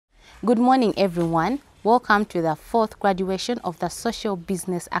Good morning, everyone. Welcome to the 4th graduation of the Social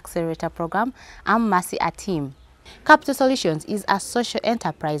Business Accelerator program. I'm Mercy Atim. Capital Solutions is a social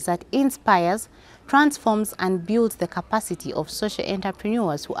enterprise that inspires, transforms, and builds the capacity of social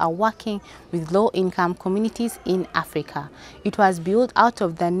entrepreneurs who are working with low-income communities in Africa. It was built out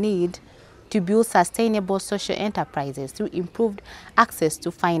of the need to build sustainable social enterprises through improved access to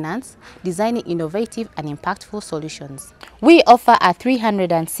finance, designing innovative and impactful solutions. We offer a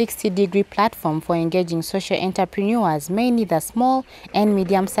 360-degree platform for engaging social entrepreneurs, mainly the small and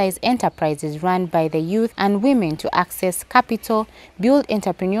medium-sized enterprises run by the youth and women, to access capital, build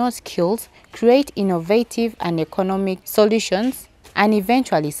entrepreneurial skills, create innovative and economic solutions, and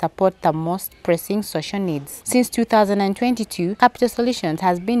eventually support the most pressing social needs. Since 2022, Capital Solutions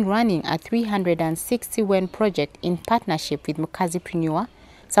has been running a 360-WEN project in partnership with Mkaziprenuer,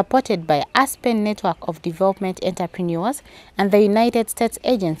 supported by Aspen Network of Development Entrepreneurs and the United States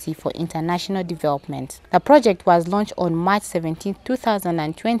Agency for International Development. The project was launched on March 17,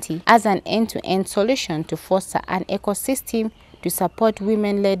 2020 as an end-to-end solution to foster an ecosystem to support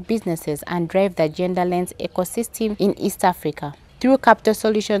women-led businesses and drive the gender-lens ecosystem in East Africa. Through Capital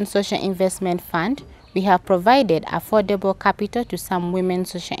Solutions Social Investment Fund, we have provided affordable capital to some women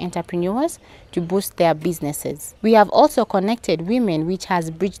social entrepreneurs to boost their businesses. We have also connected women, which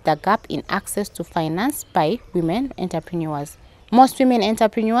has bridged the gap in access to finance by women entrepreneurs. Most women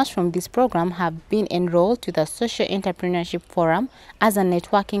entrepreneurs from this program have been enrolled to the Social Entrepreneurship Forum as a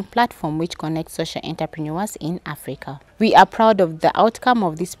networking platform which connects social entrepreneurs in Africa. We are proud of the outcome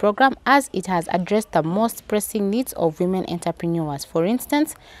of this program as it has addressed the most pressing needs of women entrepreneurs. For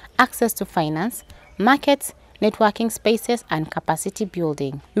instance, access to finance, markets, networking spaces, and capacity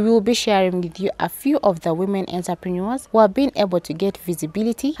building. We will be sharing with you a few of the women entrepreneurs who have been able to get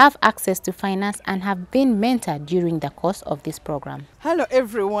visibility, have access to finance, and have been mentored during the course of this program. Hello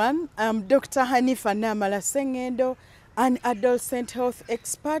everyone, I'm Dr. Hanifa Namala Sengendo, an adolescent health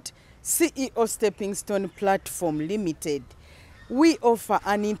expert, CEO Stepping Stone Platform Limited. We offer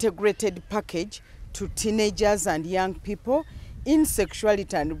an integrated package to teenagers and young people in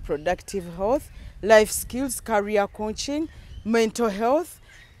sexuality and reproductive health, life skills, career coaching, mental health,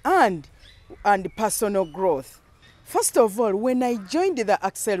 and personal growth. First of all, when I joined the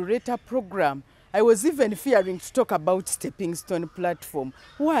accelerator program, I was even fearing to talk about Stepping Stone Platform.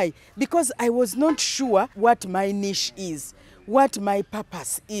 Why? Because I was not sure what my niche is, what my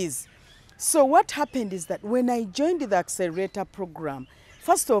purpose is. So what happened is that when I joined the accelerator program,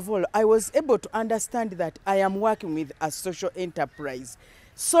 first of all, I was able to understand that I am working with a social enterprise,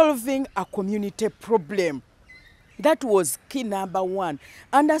 solving a community problem. That was key number one.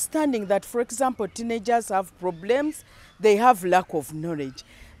 Understanding that, for example, teenagers have problems, they have lack of knowledge.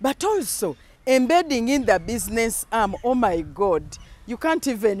 But also, embedding in the business arm, oh my God, you can't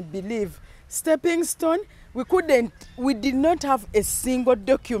even believe. Stepping Stone, we did not have a single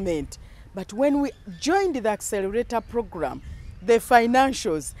document. But when we joined the accelerator program, the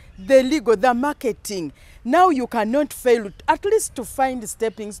financials, the legal, the marketing, now you cannot fail at least to find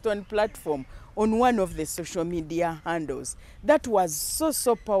Stepping Stone Platform on one of the social media handles. That was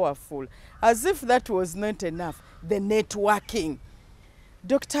so powerful. As if that was not enough, the networking.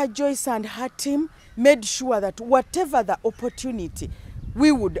 Dr. Joyce and her team made sure that whatever the opportunity,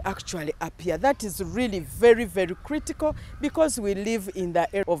 we would actually appear. That is really very critical because we live in the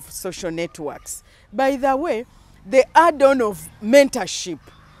era of social networks. By the way, the add-on of mentorship,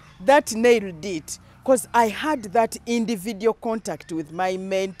 that nailed it, because I had that individual contact with my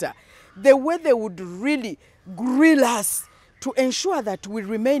mentor. The way they would really grill us to ensure that we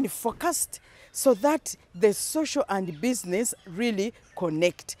remain focused so that the social and business really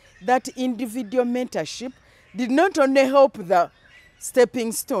connect. That individual mentorship did not only help the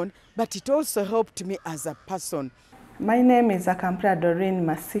Stepping Stone, but it also helped me as a person. My name is Akampra Doreen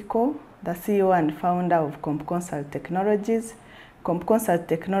Masiko, the CEO and founder of CompConsult Technologies. CompConsult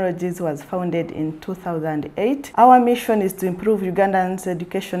Technologies was founded in 2008. Our mission is to improve Ugandans'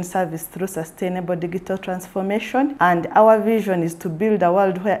 education service through sustainable digital transformation, and our vision is to build a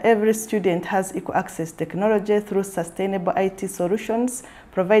world where every student has equal access to technology through sustainable IT solutions,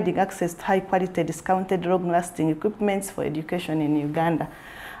 providing access to high-quality, discounted, long-lasting equipment for education in Uganda.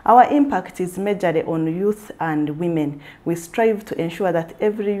 Our impact is majorly on youth and women. We strive to ensure that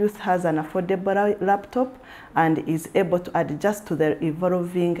every youth has an affordable laptop and is able to adjust to the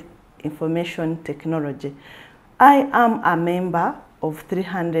evolving information technology. I am a member of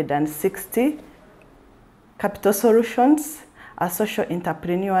 360 Capital Solutions, a social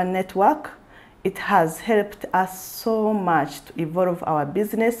entrepreneur network. It has helped us so much to evolve our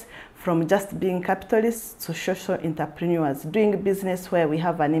business from just being capitalists to social entrepreneurs, doing business where we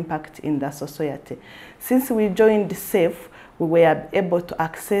have an impact in the society. Since we joined SAFE, we were able to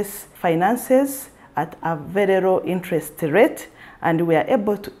access finances at a very low interest rate, and we are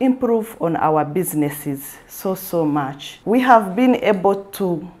able to improve on our businesses so much. We have been able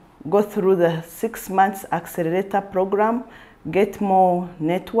to go through the 6 months accelerator program, get more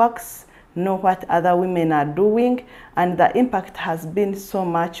networks, know what other women are doing, and the impact has been so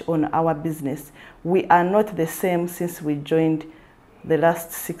much on our business. We are not the same since we joined the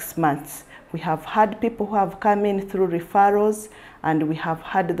last 6 months. We have had people who have come in through referrals, and we have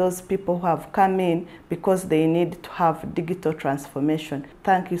had those people who have come in because they need to have digital transformation.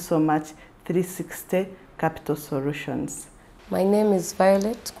 Thank you so much, 360 Capital Solutions. My name is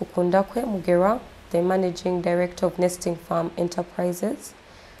Violet Kukundakwe Mugera, the Managing Director of Nesting Farm Enterprises.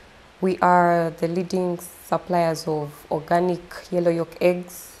 We are the leading suppliers of organic yellow yolk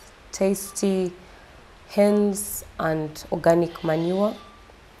eggs, tasty hens, and organic manure.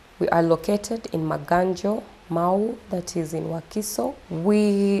 We are located in Maganjo, Mau, that is in Wakiso.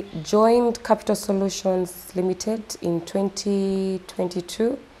 We joined Capital Solutions Ltd in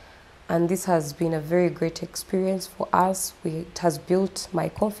 2022, and this has been a very great experience for us. It has built my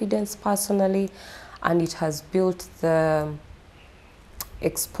confidence personally, and it has built the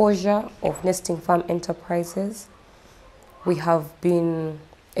exposure of Nesting Farm Enterprises. We have been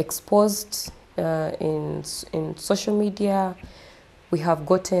exposed in social media. We have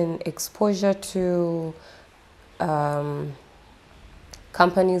gotten exposure to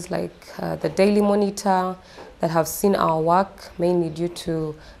companies like the Daily Monitor that have seen our work mainly due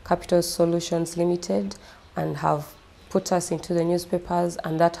to Capital Solutions Ltd and have put us into the newspapers,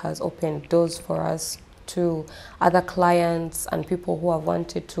 and that has opened doors for us to other clients and people who have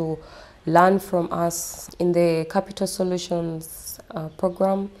wanted to learn from us. In the Capital Solutions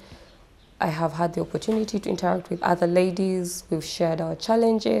program, I have had the opportunity to interact with other ladies. We've shared our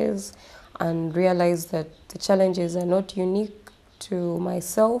challenges and realized that the challenges are not unique to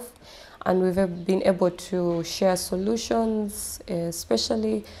myself, and we've been able to share solutions,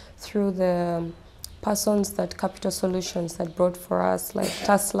 especially through the persons that Capital Solutions had brought for us, like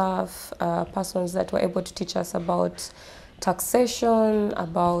Taslav, persons that were able to teach us about taxation,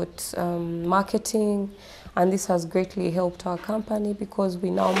 about marketing, and this has greatly helped our company because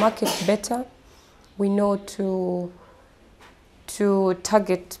we now market better. We know to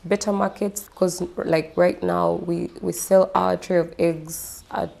target better markets, because like right now we sell our tray of eggs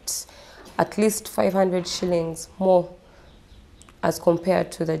at least 500 shillings more as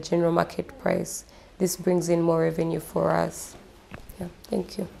compared to the general market price. This brings in more revenue for us. Yeah,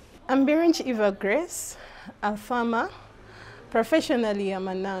 thank you. I'm Birinch Eva Grace, a farmer. Professionally, I'm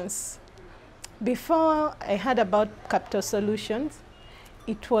a nurse. Before I heard about Capital Solutions,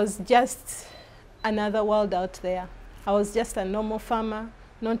 it was just another world out there. I was just a normal farmer,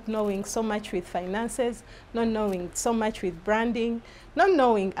 not knowing so much with finances, not knowing so much with branding, not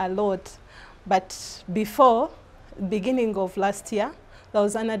knowing a lot. But before, beginning of last year, there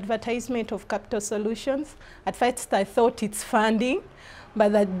was an advertisement of Capital Solutions. At first, I thought it's funding,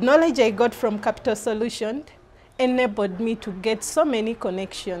 but the knowledge I got from Capital Solutions enabled me to get so many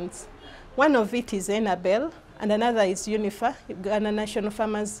connections. One of it is Enabel, and another is UNIFA, Uganda National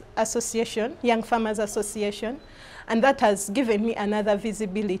Farmers Association, Young Farmers Association, and that has given me another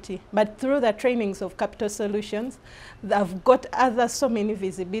visibility. But through the trainings of Capital Solutions, I've got so many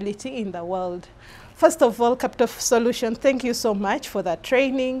visibility in the world. First of all, Capital Solutions, thank you so much for that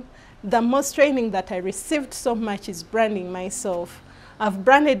training. The most training that I received so much is branding myself. I've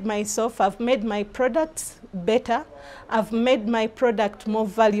branded myself, I've made my products better, I've made my product more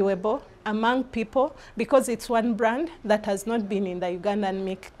valuable among people because it's one brand that has not been in the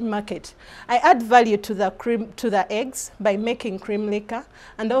Ugandan market. I add value to the eggs by making cream liquor,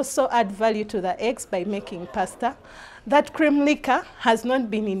 and also add value to the eggs by making pasta. That cream liquor has not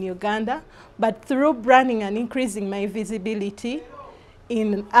been in Uganda, but through branding and increasing my visibility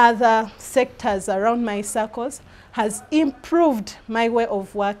in other sectors around my circles has improved my way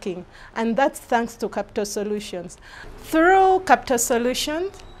of working, and that's thanks to Capital Solutions. Through Capital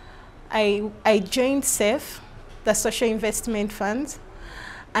Solutions, I joined SAFE, the Social Investment Funds,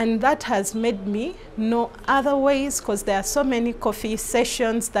 and that has made me know other ways, because there are so many coffee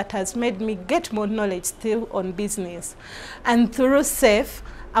sessions that has made me get more knowledge still on business. And through SAFE,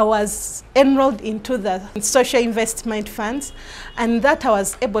 I was enrolled into the social investment funds, and that I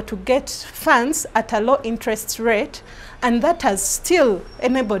was able to get funds at a low interest rate, and that has still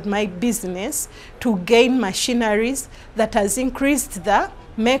enabled my business to gain machineries that has increased the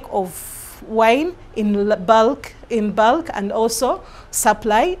make of wine in bulk, and also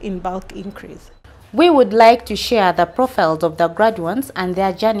supply in bulk increase. We would like to share the profiles of the graduates and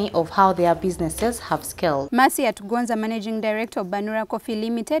their journey of how their businesses have scaled. Mercy Atugonza, Managing Director of Banura Coffee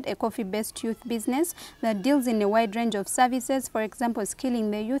Limited, a coffee-based youth business that deals in a wide range of services, for example,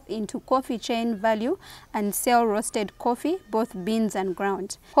 skilling the youth into coffee chain value and sell roasted coffee, both beans and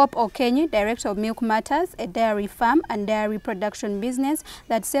ground. Hope Okenyi, Director of Milk Matters, a dairy farm and dairy production business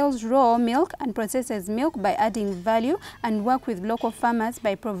that sells raw milk and processes milk by adding value and work with local farmers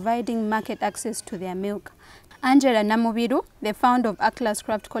by providing market access to their milk. Angela Namubiru, the founder of Atlas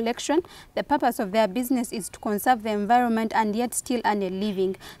Craft Collection, the purpose of their business is to conserve the environment and yet still earn a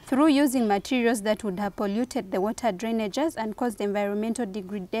living through using materials that would have polluted the water drainages and caused environmental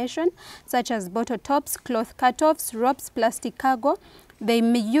degradation, such as bottle tops, cloth cut-offs, ropes, plastic cargo. They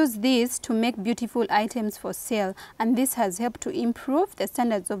may use these to make beautiful items for sale, and this has helped to improve the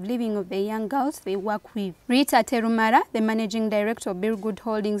standards of living of the young girls they work with. Rita Terumara, the Managing Director of Birgood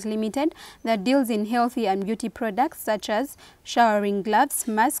Holdings Limited, that deals in healthy and beauty products such as showering gloves,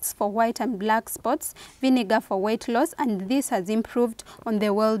 masks for white and black spots, vinegar for weight loss, and this has improved on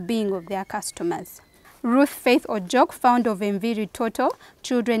the well-being of their customers. Ruth Faith Ojok, founder of Mviri Total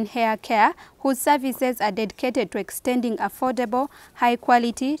Children Hair Care, whose services are dedicated to extending affordable,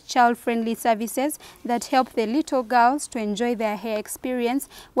 high-quality, child-friendly services that help the little girls to enjoy their hair experience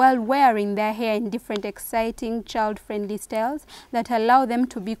while wearing their hair in different exciting, child-friendly styles that allow them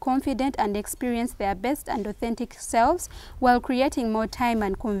to be confident and experience their best and authentic selves while creating more time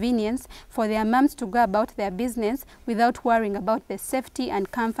and convenience for their moms to go about their business without worrying about the safety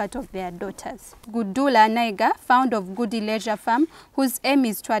and comfort of their daughters. Gudula Naiga, founder of Goody Leisure Farm, whose aim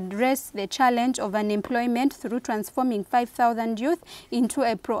is to address the challenge of unemployment through transforming 5,000 youth into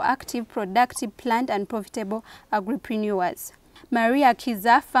a proactive, productive, planned and profitable agripreneurs. Maria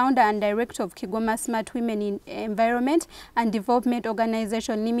Kiza, founder and director of Kigoma Smart Women in Environment and Development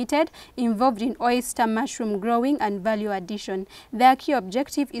Organization Limited, involved in oyster mushroom growing and value addition. Their key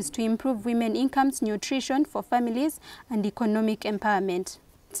objective is to improve women incomes, nutrition for families and economic empowerment.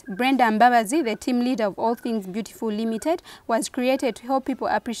 Brenda Mbabazi, the team leader of All Things Beautiful Limited, was created to help people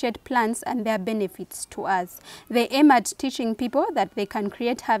appreciate plants and their benefits to us. They aim at teaching people that they can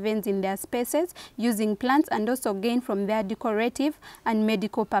create havens in their spaces using plants and also gain from their decorative and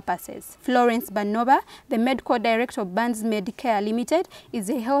medical purposes. Florence Banova, the medical director of Burns Medicare Limited, is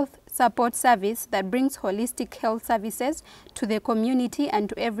a health support service that brings holistic health services to the community and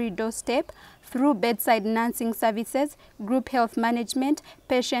to every doorstep through bedside nursing services, group health management,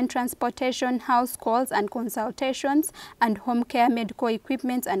 patient transportation, house calls and consultations, and home care medical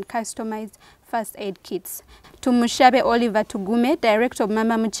equipment and customized first aid kits. Tumushabe Oliver Tugume, director of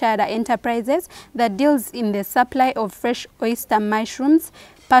Mama Muchara Enterprises, that deals in the supply of fresh oyster mushrooms,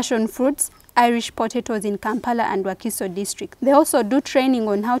 passion fruits, Irish potatoes in Kampala and Wakiso district. They also do training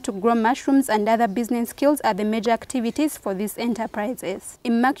on how to grow mushrooms, and other business skills are the major activities for these enterprises.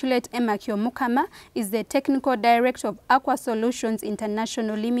 Immaculate Emakio Mukama is the technical director of Aqua Solutions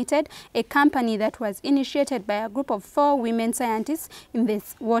International Limited, a company that was initiated by a group of 4 women scientists in the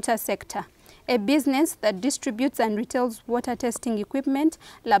water sector. A business that distributes and retails water testing equipment,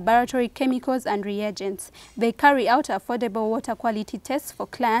 laboratory chemicals and reagents. They carry out affordable water quality tests for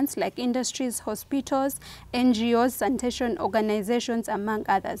clients like industries, hospitals, NGOs, sanitation organizations, among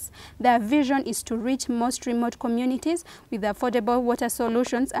others. Their vision is to reach most remote communities with affordable water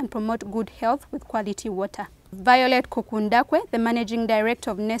solutions and promote good health with quality water. Violet Kokundakwe, the managing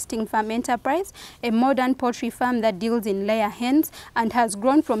director of Nesting Farm Enterprise, a modern poultry farm that deals in layer hens and has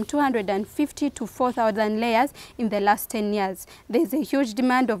grown from 250 to 4,000 layers in the last 10 years. There is a huge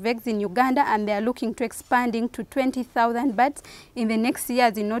demand of eggs in Uganda, and they are looking to expanding to 20,000 birds in the next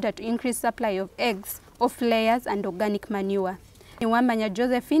years in order to increase supply of eggs, of layers and organic manure. Wambanya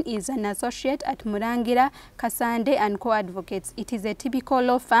Josephine is an associate at Murangira, Kasande and Co-Advocates. It is a typical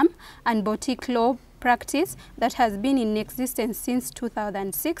law firm and boutique law practice that has been in existence since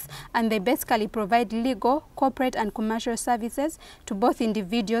 2006, and they basically provide legal, corporate and commercial services to both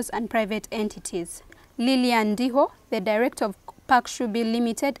individuals and private entities. Lilian Diho, the director of Park Shubi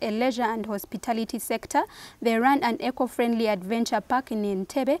Limited, a leisure and hospitality sector. They run an eco-friendly adventure park in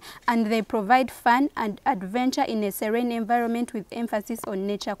Entebbe, and they provide fun and adventure in a serene environment with emphasis on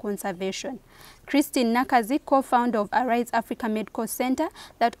nature conservation. Christine Nakazi, co-founder of Arise Africa Medical Center,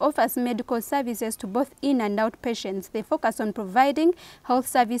 that offers medical services to both in and out patients. They focus on providing health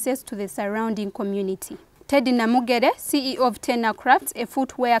services to the surrounding community. Teddy Namugere, CEO of Tena Crafts, a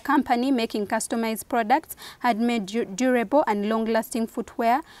footwear company making customized products, had made durable and long-lasting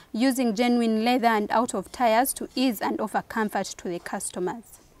footwear using genuine leather and out of tires to ease and offer comfort to the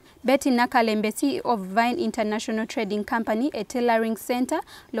customers. Betty Nakalembe, CEO of Vine International Trading Company, a tailoring center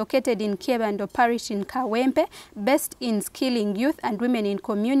located in Kiebando Parish in Kawempe, based in skilling youth and women in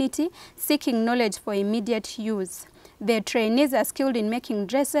community, seeking knowledge for immediate use. Their trainees are skilled in making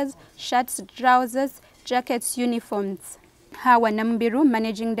dresses, shirts, trousers, jackets, uniforms. Hawa Nambiru,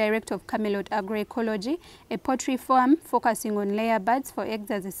 Managing Director of Camelot Agroecology, a poultry farm focusing on layer birds for eggs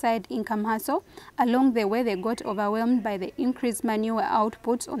as a side income hustle. Along the way, they got overwhelmed by the increased manure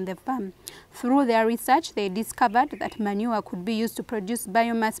output on the farm. Through their research, they discovered that manure could be used to produce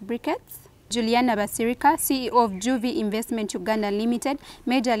biomass briquettes. Juliana Basirika, CEO of Juvi Investment Uganda Ltd,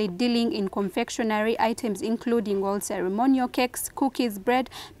 majorly dealing in confectionery items including all ceremonial cakes, cookies, bread,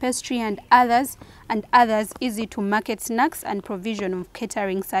 pastry and others easy to market snacks and provision of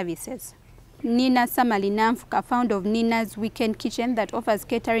catering services. Nina Samalinamfuka, founder of Nina's Weekend Kitchen that offers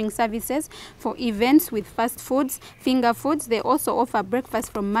catering services for events with fast foods, finger foods. They also offer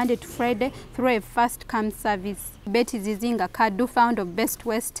breakfast from Monday to Friday through a fast come service. Betty Zizinga Kadu, founder of Best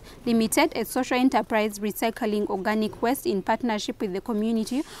Waste Limited, a social enterprise recycling organic waste in partnership with the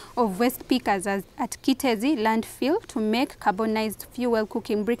community of waste pickers at Kitezi landfill to make carbonized fuel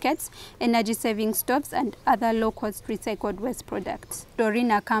cooking briquettes, energy-saving stoves and other low-cost recycled waste products.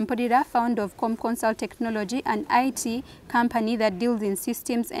 Dorina Kampodira, founder of Comconsult Technology, an IT company that deals in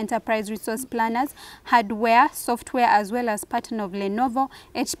systems, enterprise resource planners, hardware, software, as well as partner of Lenovo,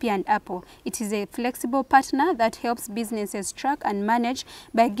 HP and Apple. It is a flexible partner that helps businesses track and manage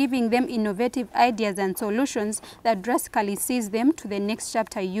by giving them innovative ideas and solutions that drastically sees them to the next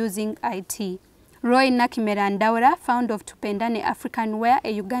chapter using IT. Roy Nakimera Ndaura, founder of Tupendane African Wear,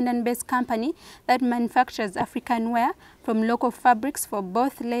 a Ugandan-based company that manufactures African wear from local fabrics for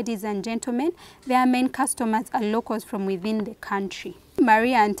both ladies and gentlemen. Their main customers are locals from within the country.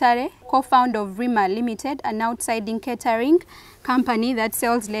 Maria Antare, co-founder of Rima Limited, an outside catering company that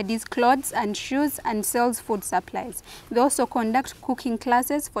sells ladies' clothes and shoes and sells food supplies. They also conduct cooking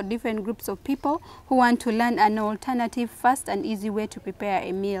classes for different groups of people who want to learn an alternative, fast and easy way to prepare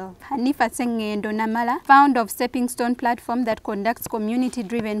a meal. Hanifa Sengendo Namala, founder of Stepping Stone platform that conducts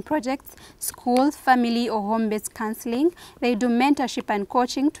community-driven projects, schools, family or home-based counseling. They do mentorship and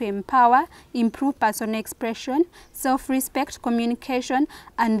coaching to empower, improve personal expression, self-respect, communication,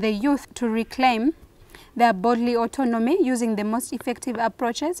 and the youth to reclaim their bodily autonomy using the most effective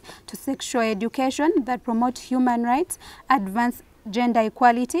approaches to sexual education that promote human rights, advance gender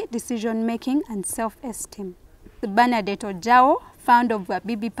equality, decision-making, and self-esteem. Bernadette Ojao, founder of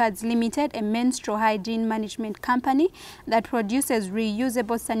Bibi Pads Limited, a menstrual hygiene management company that produces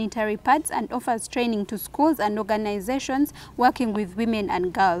reusable sanitary pads and offers training to schools and organizations working with women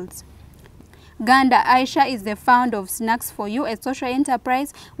and girls. Ganda Aisha is the founder of Snacks for You, a social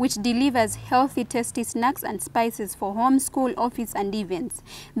enterprise which delivers healthy, tasty snacks and spices for home, school, office and events.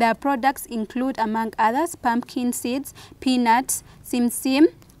 Their products include, among others, pumpkin seeds, peanuts, sim-sim,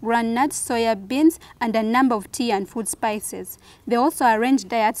 groundnuts, soya beans, and a number of tea and food spices. They also arrange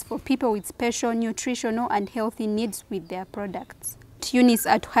diets for people with special nutritional and healthy needs with their products. Eunice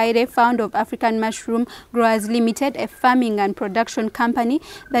Atuhaire, founder of African Mushroom Growers Limited, a farming and production company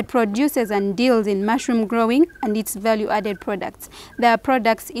that produces and deals in mushroom growing and its value-added products. Their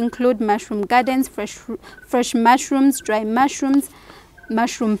products include mushroom gardens, fresh mushrooms, dry mushrooms,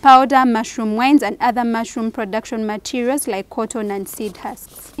 mushroom powder, mushroom wines, and other mushroom production materials like cotton and seed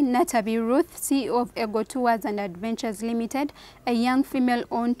husks. Natabi Ruth, CEO of Ego Tours and Adventures Limited, a young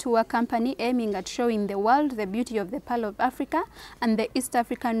female-owned tour company aiming at showing the world the beauty of the Pearl of Africa and the East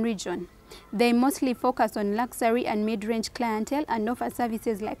African region. They mostly focus on luxury and mid-range clientele and offer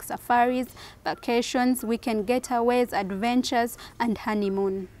services like safaris, vacations, weekend getaways, adventures, and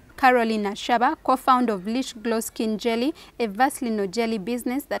honeymoon. Carolina Shaba, co-founder of Lish Glow Skin Jelly, a Vaseline jelly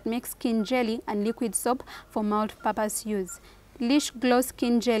business that makes skin jelly and liquid soap for multi-purpose use. Lish Glow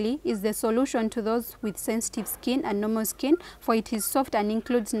Skin Jelly is the solution to those with sensitive skin and normal skin, for it is soft and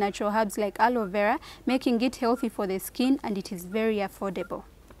includes natural herbs like aloe vera, making it healthy for the skin, and it is very affordable.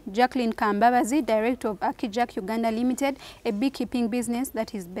 Jacqueline Kambabazi, director of Akijak Uganda Limited, a beekeeping business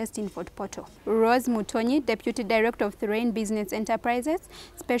that is based in Fort Portal. Rose Mutonyi, deputy director of Thurain Business Enterprises,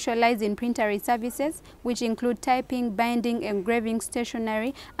 specializes in printer services, which include typing, binding, engraving,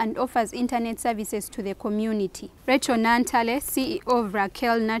 stationery, and offers internet services to the community. Rachel Nantale, CEO of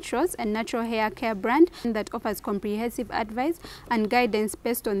Raquel Naturals, a natural hair care brand that offers comprehensive advice and guidance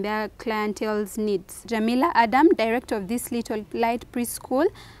based on their clientele's needs. Jamila Adam, director of This Little Light Preschool,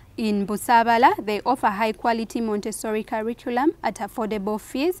 In Busabala, they offer high-quality Montessori curriculum at affordable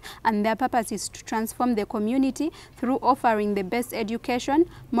fees, and their purpose is to transform the community through offering the best education,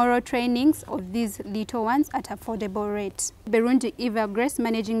 moral trainings of these little ones at affordable rates. Berundi Eva Grace,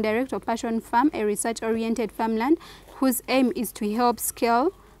 Managing Director of Passion Farm, a research-oriented farmland whose aim is to help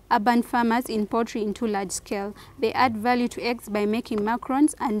scale urban farmers in poultry into large scale. They add value to eggs by making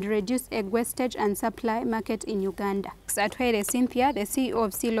macarons and reduce egg wastage and supply market in Uganda. Atwere Cynthia, the CEO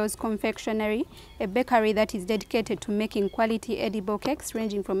of Silo's Confectionery, a bakery that is dedicated to making quality edible cakes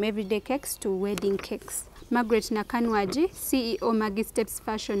ranging from everyday cakes to wedding cakes. Margaret Nakanwaji, CEO Maggie Steps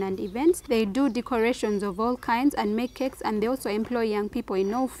Fashion and Events. They do decorations of all kinds and make cakes, and they also employ young people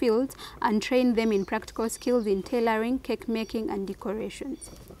in all fields and train them in practical skills in tailoring, cake making and decorations.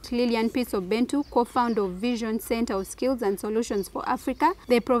 Lillian Piso Bentu, co-founder of Vision Center of Skills and Solutions for Africa.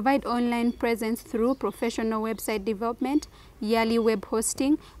 They provide online presence through professional website development, yearly web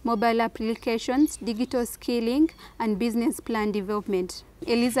hosting, mobile applications, digital skilling, and business plan development.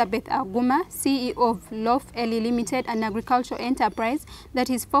 Elizabeth Aguma, CEO of Loaf Eli Limited, an agricultural enterprise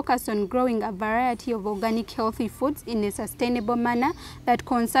that is focused on growing a variety of organic healthy foods in a sustainable manner that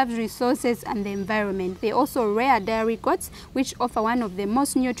conserves resources and the environment. They also rear dairy goats, which offer one of the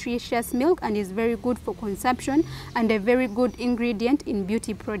most nutritious milk and is very good for consumption and a very good ingredient in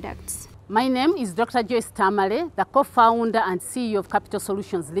beauty products. My name is Dr. Joyce Tamale, the co-founder and CEO of Capital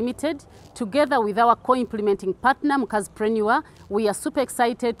Solutions Ltd. Together with our co-implementing partner, Mkaziprenuer, we are super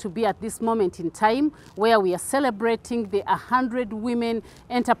excited to be at this moment in time where we are celebrating the 100 women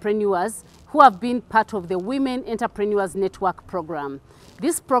entrepreneurs who have been part of the Women Entrepreneurs Network program.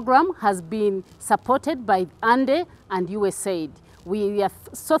 This program has been supported by ANDE and USAID. We are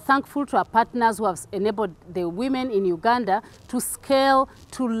so thankful to our partners who have enabled the women in Uganda to scale,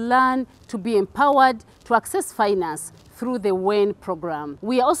 to learn, to be empowered, to access finance through the WEN program.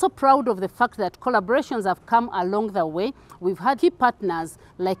 We are also proud of the fact that collaborations have come along the way. We've had key partners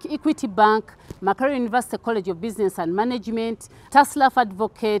like Equity Bank, Makerere University College of Business and Management, Taslaf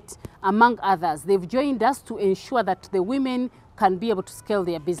Advocate, among others. They've joined us to ensure that the women can be able to scale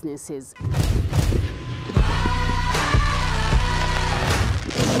their businesses.